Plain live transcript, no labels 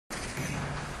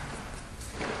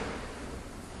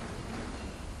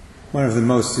One of the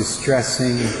most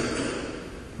distressing,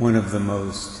 one of the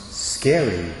most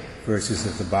scary verses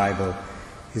of the Bible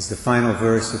is the final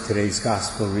verse of today's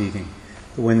Gospel reading.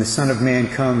 But when the Son of Man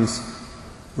comes,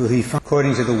 will he find,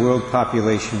 according to the World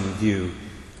Population Review,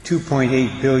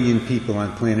 2.8 billion people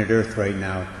on planet Earth right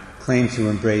now claim to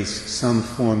embrace some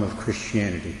form of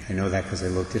Christianity. I know that because I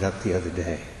looked it up the other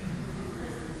day.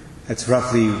 That's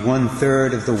roughly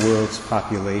 1/3 of the world's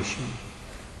population.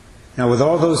 Now, with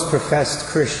all those professed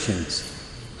Christians,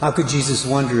 how could Jesus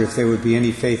wonder if there would be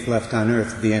any faith left on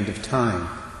earth at the end of time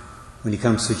when he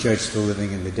comes to judge the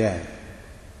living and the dead?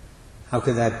 How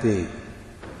could that be?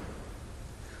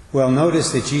 Well,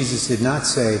 notice that Jesus did not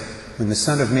say, when the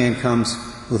Son of Man comes,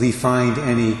 will he find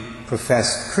any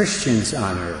professed Christians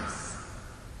on earth?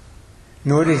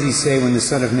 Nor did he say, when the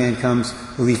Son of Man comes,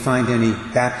 will he find any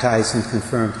baptized and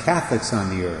confirmed Catholics on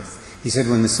the earth? He said,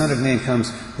 when the Son of Man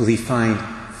comes, will he find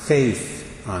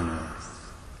faith on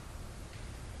earth?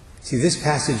 See, this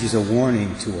passage is a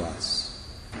warning to us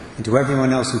and to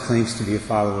everyone else who claims to be a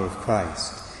follower of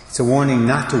Christ. It's a warning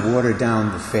not to water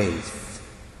down the faith.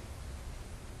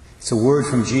 It's a word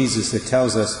from Jesus that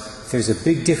tells us there's a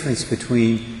big difference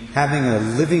between having a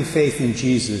living faith in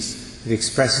Jesus that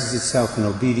expresses itself in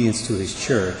obedience to his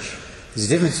church. There's a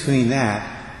difference between that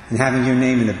and having your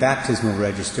name in a baptismal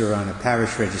register or on a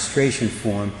parish registration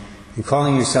form and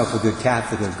calling yourself a good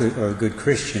Catholic or a good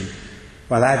Christian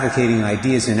while advocating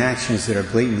ideas and actions that are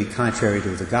blatantly contrary to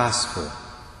the gospel.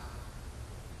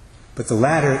 But the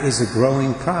latter is a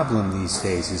growing problem these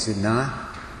days, is it not?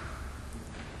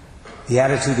 The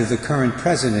attitude of the current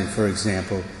president, for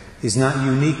example, is not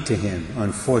unique to him,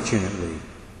 unfortunately.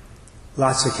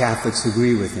 Lots of Catholics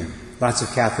agree with him. Lots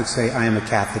of Catholics say, I am a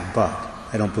Catholic, but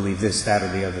I don't believe this, that, or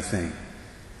the other thing.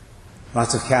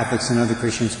 Lots of Catholics and other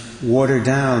Christians water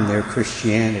down their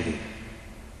Christianity.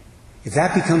 If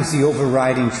that becomes the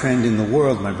overriding trend in the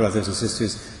world, my brothers and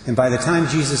sisters, then by the time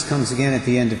Jesus comes again at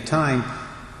the end of time,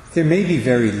 there may be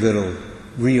very little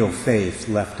real faith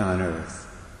left on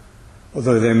earth.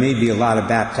 Although there may be a lot of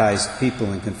baptized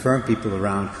people and confirmed people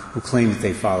around who claim that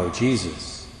they follow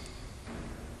Jesus.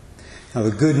 Now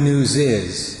the good news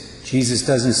is, Jesus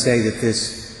doesn't say that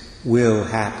this will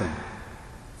happen,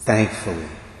 thankfully.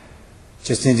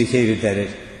 Just indicated that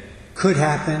it could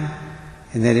happen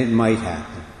and that it might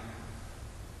happen.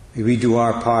 May we do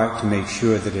our part to make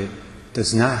sure that it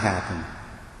does not happen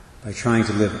by trying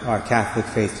to live our Catholic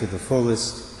faith to the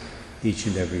fullest each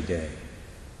and every day.